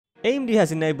AMD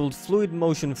has enabled fluid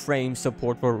motion frame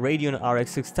support for Radeon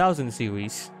RX 6000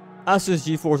 series. ASUS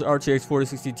GeForce RTX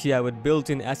 4060 Ti with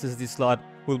built-in SSD slot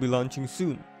will be launching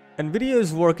soon. NVIDIA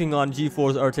is working on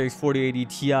GeForce RTX 4080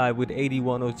 Ti with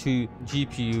 8102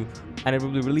 GPU, and it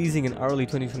will be releasing in early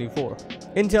 2024.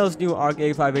 Intel's new Arc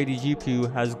A580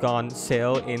 GPU has gone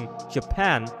sale in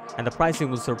Japan, and the pricing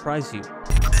will surprise you.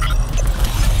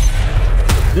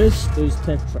 This is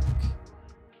Tech Track.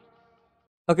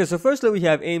 Okay, so firstly we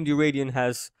have AMD Radeon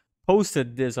has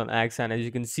posted this on X, and as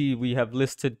you can see, we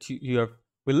listened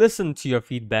to your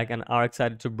feedback and are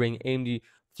excited to bring AMD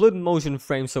fluid motion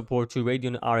frame support to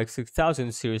Radeon RX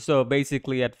 6000 series. So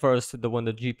basically, at first, the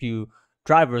GPU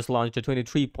drivers launched at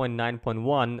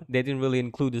 23.9.1, they didn't really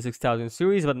include the 6000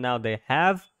 series, but now they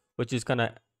have, which is kind of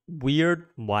weird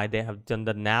why they have done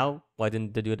that now. Why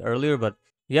didn't they do it earlier? But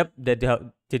yep, they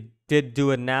did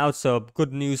do it now. So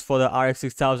good news for the RX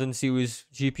 6000 series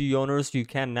GPU owners. You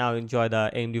can now enjoy the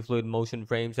AMD fluid motion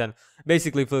frames, and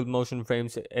basically fluid motion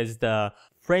frames is the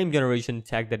frame generation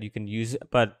tech that you can use,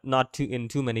 but not in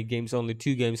too many games. Only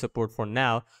 2 game support for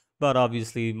now, but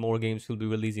obviously more games will be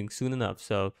releasing soon enough.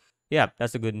 So yeah,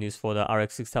 that's the good news for the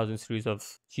RX 6000 series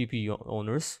of GPU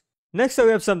owners. Next up,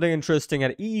 we have something interesting.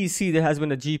 At EEC, there has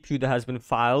been a GPU that has been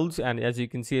filed, and as you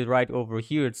can see right over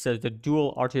here, it says the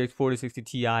dual RTX 4060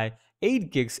 Ti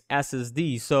 8 gigs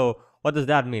SSD. So what does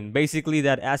that mean? Basically,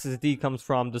 that SSD comes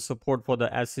from the support for the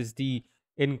SSD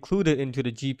included into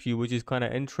the GPU, which is kind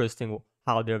of interesting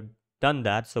how they've done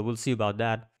that. So we'll see about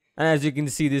that. And as you can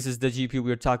see, this is the GPU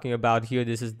we're talking about here.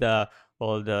 This is the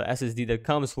SSD that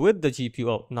comes with the GPU.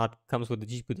 Oh, not comes with the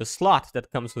GPU, the slot that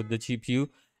comes with the GPU.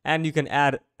 And you can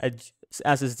add a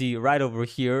SSD right over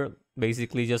here,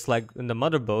 basically just like in the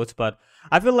motherboards. But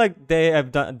I feel like they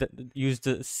have used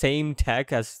the same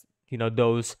tech as,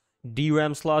 those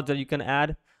DRAM slots that you can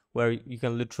add, where you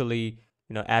can literally,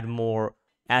 add more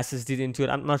SSD into it.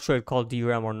 I'm not sure it's called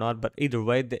DRAM or not, but either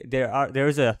way, there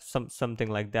is something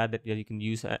like that you can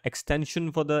use an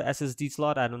extension for the SSD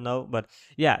slot. I don't know, but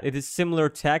yeah, it is similar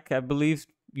tech, I believe,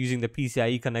 using the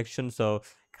PCIe connection, so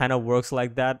kind of works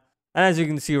like that. And as you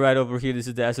can see right over here, this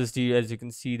is the SSD. As you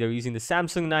can see, they're using the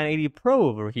Samsung 980 Pro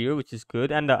over here, which is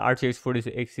good, and the RTX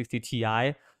 4060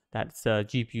 Ti. That's the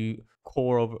GPU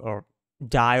core or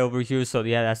die over here. So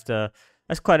yeah, that's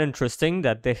quite interesting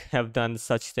that they have done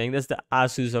such thing. That's the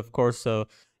ASUS, of course. So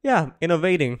yeah,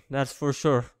 innovating, that's for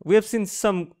sure. We have seen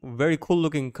some very cool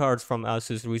looking cards from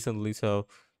ASUS recently. So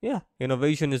yeah,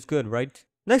 innovation is good, right?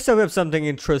 Next up, we have something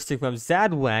interesting from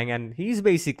Zad Wang, and he's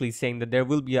basically saying that there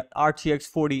will be a RTX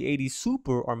 4080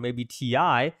 Super or maybe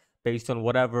Ti, based on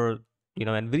whatever,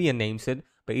 NVIDIA names it.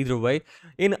 But either way,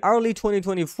 in early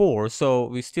 2024, so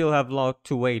we still have a lot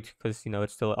to wait because,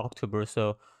 it's still October,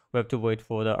 so we have to wait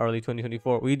for the early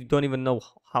 2024. We don't even know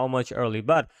how much early,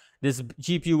 but this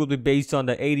GPU will be based on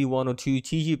the 8102.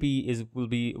 TGP will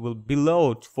be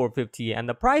below 450, and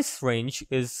the price range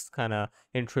is kind of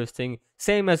interesting.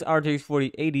 Same as RTX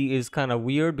 4080 is kind of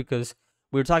weird because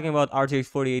we're talking about RTX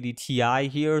 4080 Ti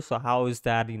here. So how is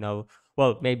that?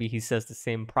 Well, maybe he says the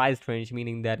same price range,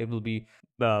 meaning that it will be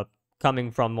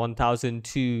coming from 1,000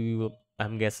 to,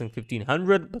 I'm guessing,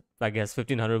 1,500. But I guess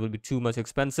 1,500 will be too much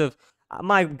expensive.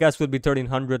 My guess would be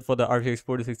 1,300 for the RTX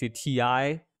 4060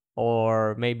 Ti,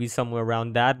 or maybe somewhere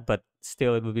around that, but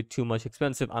still it will be too much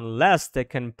expensive unless they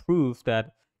can prove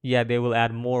that, yeah, they will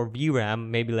add more VRAM,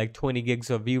 maybe like 20 gigs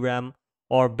of VRAM,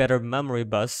 or better memory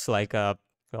bus, like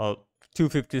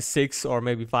 256 or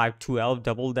maybe 512,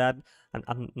 double that. And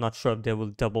I'm not sure if they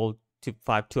will double to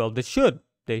 512.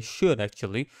 They should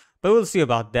actually. But we'll see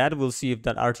about that. We'll see if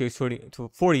that RTX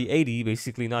 4080,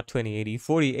 basically not 2080,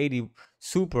 4080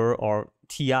 Super or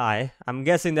Ti. I'm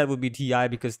guessing that would be Ti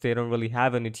because they don't really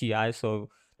have any Ti, so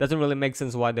it doesn't really make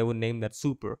sense why they would name that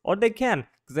Super. Or they can,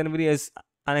 because NVIDIA is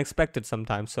unexpected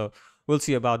sometimes, so we'll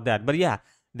see about that. But yeah,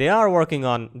 they are working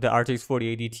on the RTX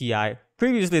 4080 Ti.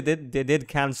 Previously, they did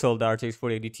cancel the RTX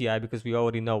 4080 Ti because we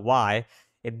already know why.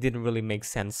 It didn't really make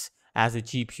sense as a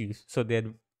GPU, so they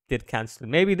did cancel.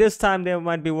 Maybe this time they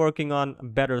might be working on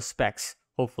better specs,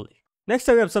 hopefully. Next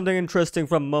up, we have something interesting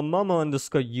from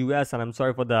Momomo_US, and I'm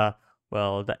sorry for the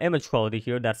image quality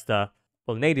here. That's the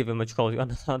native image quality,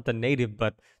 not the native,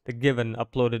 but the given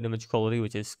uploaded image quality,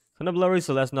 which is kind of blurry,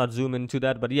 so let's not zoom into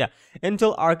that. But yeah,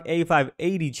 Intel Arc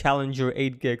A580 Challenger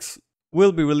 8 gigs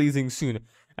will be releasing soon,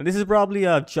 and this is probably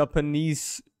a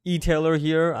Japanese e-tailer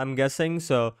here, I'm guessing.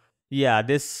 So yeah,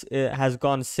 this has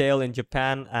gone sale in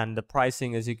Japan, and the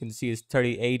pricing, as you can see, is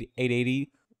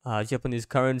 38,880 Japanese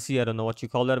currency. I don't know what you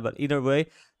call that, but either way,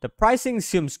 the pricing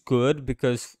seems good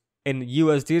because in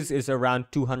USD it's around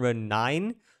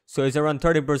 209, so it's around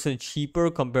 30% cheaper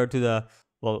compared to the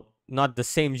well, not the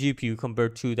same GPU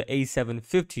compared to the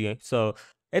A750. So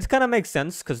it kind of makes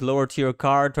sense because lower tier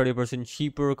card, 30%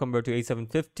 cheaper compared to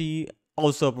A750.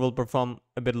 Also will perform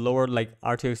a bit lower, like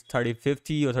RTX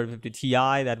 3050 or 3050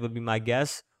 Ti. That would be my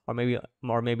guess, or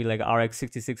maybe like RX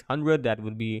 6600. That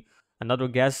would be another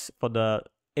guess for the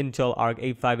Intel Arc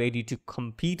A580 to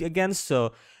compete against.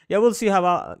 So yeah, we'll see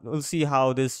how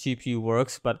this GPU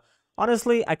works. But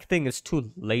honestly, I think it's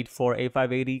too late for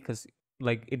A580 because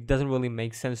like it doesn't really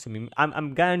make sense to me.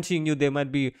 I'm guaranteeing you they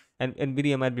might be, and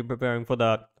NVIDIA might be preparing for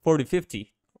the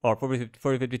 4050 or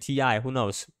 4050 Ti. Who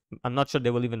knows? I'm not sure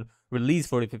they will even release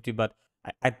 4050, but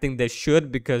I think they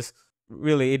should, because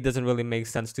really it doesn't really make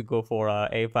sense to go for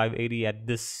A580 at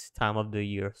this time of the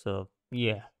year. So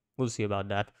yeah, we'll see about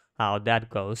that, how that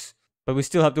goes. But we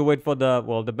still have to wait for the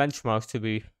benchmarks to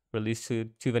be released to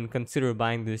even consider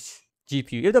buying this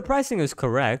GPU. If the pricing is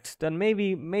correct, then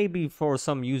maybe for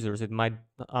some users it might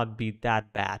not be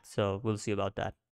that bad. So we'll see about that.